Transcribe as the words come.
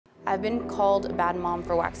I've been called a bad mom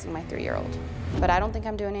for waxing my 3-year-old, but I don't think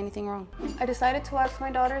I'm doing anything wrong. I decided to wax my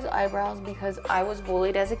daughter's eyebrows because I was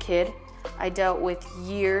bullied as a kid. I dealt with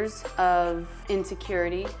years of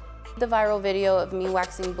insecurity. The viral video of me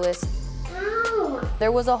waxing Bliss,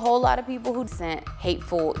 there was a whole lot of people who sent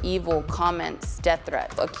hateful, evil comments, death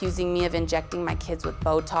threats, accusing me of injecting my kids with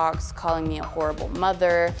Botox, calling me a horrible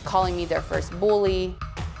mother, calling me their first bully.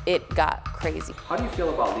 It got crazy. How do you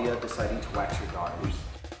feel about Leah deciding to wax your daughters?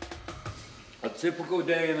 A typical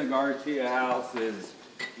day in the Garcia house is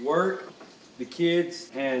work, the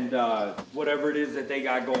kids, and whatever it is that they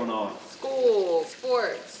got going on. School,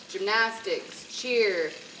 sports, gymnastics,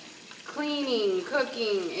 cheer, cleaning,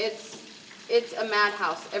 cooking. It's a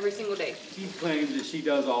madhouse every single day. She claims that she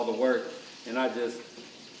does all the work, and I just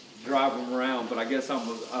drive them around, but I guess I'm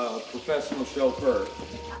a professional chauffeur.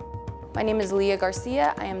 My name is Leah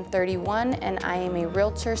Garcia. I am 31, and I am a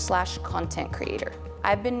realtor / content creator.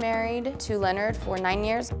 I've been married to Leonard for 9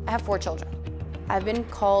 years. I have 4 children. I've been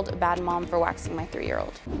called a bad mom for waxing my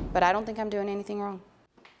 3-year-old, but I don't think I'm doing anything wrong.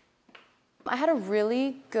 I had a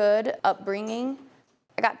really good upbringing.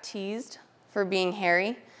 I got teased for being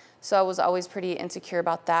hairy, so I was always pretty insecure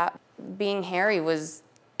about that. Being hairy was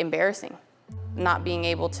embarrassing. Not being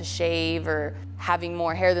able to shave or having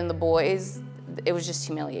more hair than the boys, it was just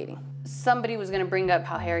humiliating. Somebody was gonna bring up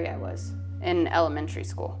how hairy I was in elementary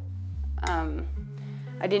school.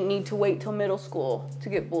 I didn't need to wait till middle school to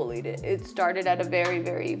get bullied. It started at a very,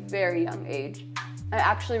 very, very young age. I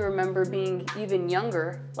actually remember being even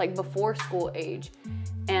younger, like before school age,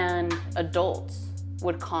 and adults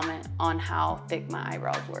would comment on how thick my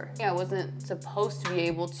eyebrows were. I wasn't supposed to be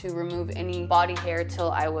able to remove any body hair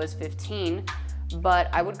till I was 15, but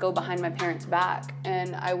I would go behind my parents' back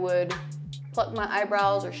and I would pluck my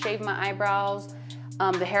eyebrows or shave my eyebrows.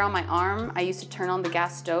 The hair on my arm, I used to turn on the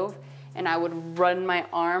gas stove and I would run my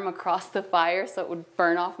arm across the fire so it would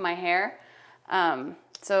burn off my hair.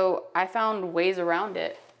 So I found ways around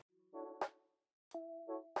it.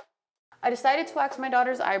 I decided to wax my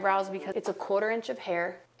daughter's eyebrows because it's a 1/4 inch of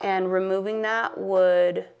hair, and removing that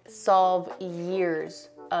would solve years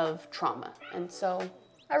of trauma. And so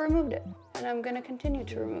I removed it, and I'm gonna continue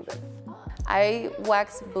to remove it. I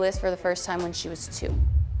waxed Bliss for the first time when she was 2.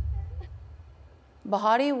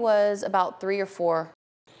 Bahati was about 3 or 4.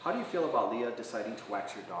 How do you feel about Leah deciding to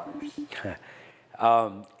wax your daughters?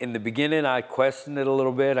 In the beginning, I questioned it a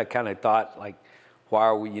little bit. I kind of thought, like, why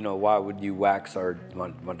would you wax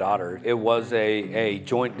my daughter? It was a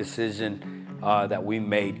joint decision that we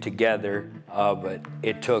made together, but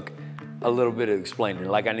it took a little bit of explaining.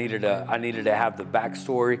 Like I needed to have the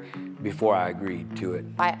backstory before I agreed to it.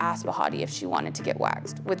 I asked Bahati if she wanted to get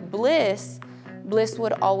waxed. With Bliss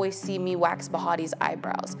would always see me wax Bahati's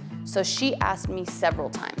eyebrows. So she asked me several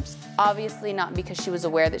times. Obviously not because she was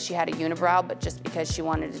aware that she had a unibrow, but just because she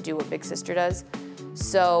wanted to do what big sister does.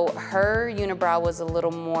 So her unibrow was a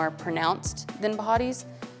little more pronounced than Bahati's.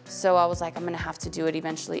 So I was like, I'm gonna have to do it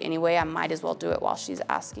eventually anyway. I might as well do it while she's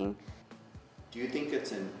asking. Do you think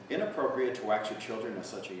it's inappropriate to wax your children at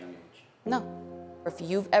such a young age? No. If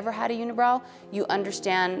you've ever had a unibrow, you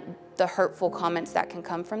understand the hurtful comments that can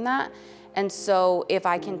come from that. And so if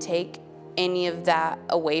I can take any of that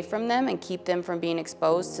away from them and keep them from being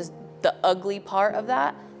exposed to the ugly part of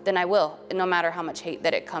that, then I will, no matter how much hate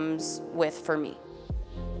that it comes with for me.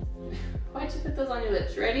 Why don't you put those on your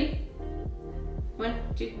lips? Ready? 1,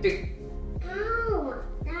 2, 3. Ow,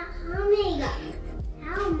 that honey.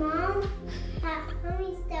 Ow, Mom, that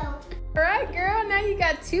honey still. All right, girl, now you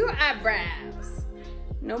got 2 eyebrows.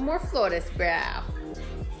 No more Florida's brow.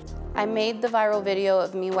 I made the viral video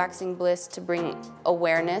of me waxing Bliss to bring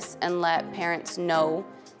awareness and let parents know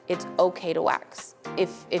it's okay to wax.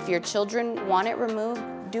 If your children want it removed,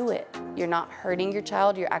 do it. You're not hurting your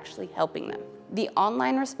child, you're actually helping them. The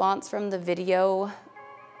online response from the video,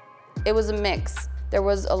 it was a mix. There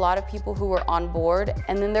was a lot of people who were on board,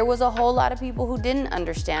 and then there was a whole lot of people who didn't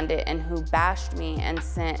understand it and who bashed me and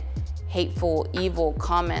sent hateful, evil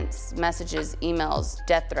comments, messages, emails,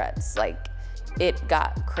 death threats. Like, it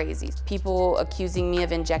got crazy. People accusing me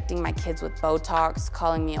of injecting my kids with Botox,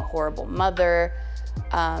 calling me a horrible mother,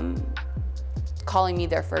 calling me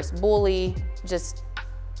their first bully, just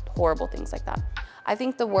horrible things like that. I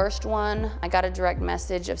think the worst one, I got a direct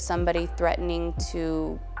message of somebody threatening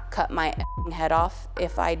to cut my head off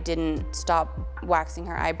if I didn't stop waxing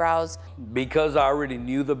her eyebrows. Because I already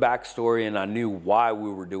knew the backstory and I knew why we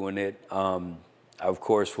were doing it, I of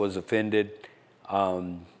course was offended.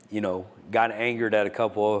 Got angered at a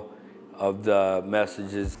couple of the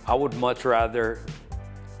messages. I would much rather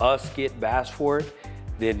us get bashed for it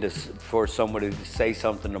than for somebody to say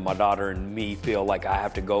something to my daughter and me feel like I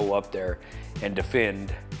have to go up there and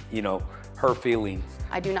defend, you know, her feelings.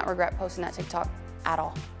 I do not regret posting that TikTok at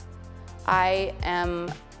all. I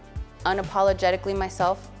am unapologetically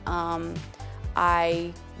myself.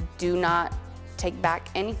 I do not take back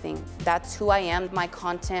anything. That's who I am. My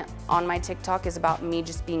content on my TikTok is about me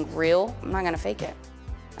just being real. I'm not gonna fake it.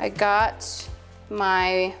 I got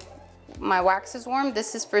my wax is warm.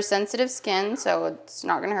 This is for sensitive skin, so it's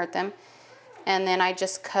not gonna hurt them. And then I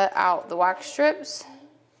just cut out the wax strips.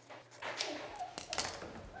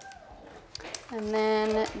 And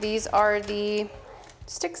then these are the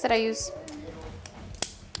sticks that I use.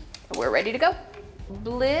 We're ready to go.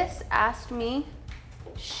 Bliss asked me,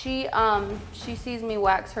 she sees me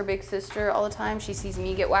wax her big sister all the time. She sees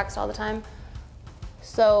me get waxed all the time.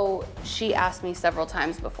 So she asked me several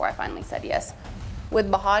times before I finally said yes. With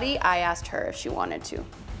Bahati, I asked her if she wanted to.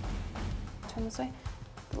 Turn this way,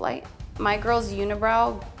 the light. My girl's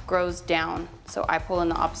unibrow grows down, so I pull in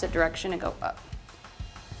the opposite direction and go up.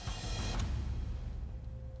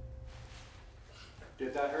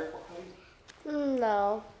 Did that hurt?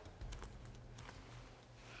 No.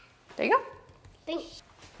 There you go. Thanks.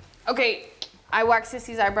 Okay, I waxed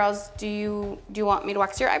Sissy's eyebrows. Do you want me to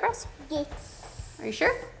wax your eyebrows? Yes. Are you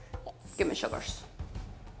sure? Yes. Give me shoulders.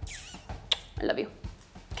 I love you.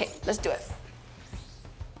 Okay, let's do it.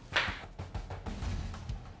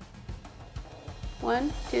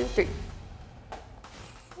 1, 2, 3.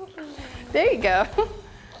 There you go.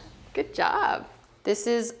 Good job. This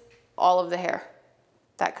is all of the hair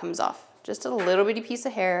that comes off. Just a little bitty piece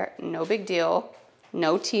of hair, no big deal,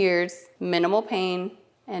 no tears, minimal pain,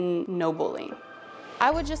 and no bullying. I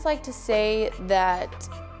would just like to say that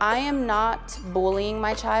I am not bullying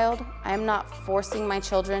my child. I am not forcing my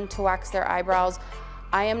children to wax their eyebrows.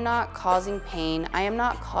 I am not causing pain. I am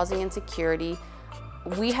not causing insecurity.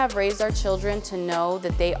 We have raised our children to know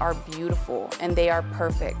that they are beautiful and they are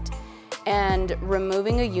perfect. And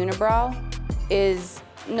removing a unibrow is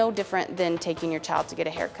no different than taking your child to get a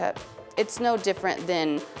haircut. It's no different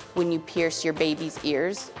than when you pierce your baby's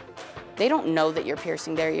ears. They don't know that you're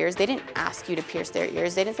piercing their ears. They didn't ask you to pierce their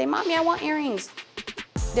ears. They didn't say, Mommy, I want earrings.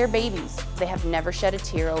 They're babies. They have never shed a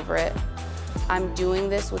tear over it. I'm doing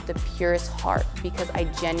this with the purest heart because I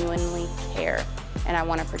genuinely care and I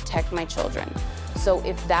want to protect my children. So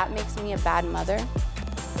if that makes me a bad mother,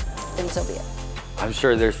 then so be it. I'm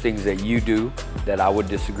sure there's things that you do that I would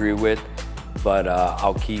disagree with, but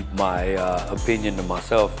I'll keep my opinion to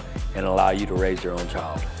myself and allow you to raise your own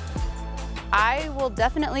child. I will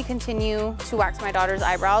definitely continue to wax my daughter's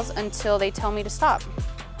eyebrows until they tell me to stop.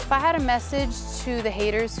 If I had a message to the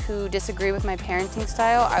haters who disagree with my parenting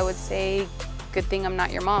style, I would say, good thing I'm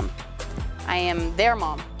not your mom. I am their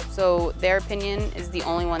mom, so their opinion is the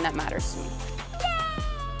only one that matters to me.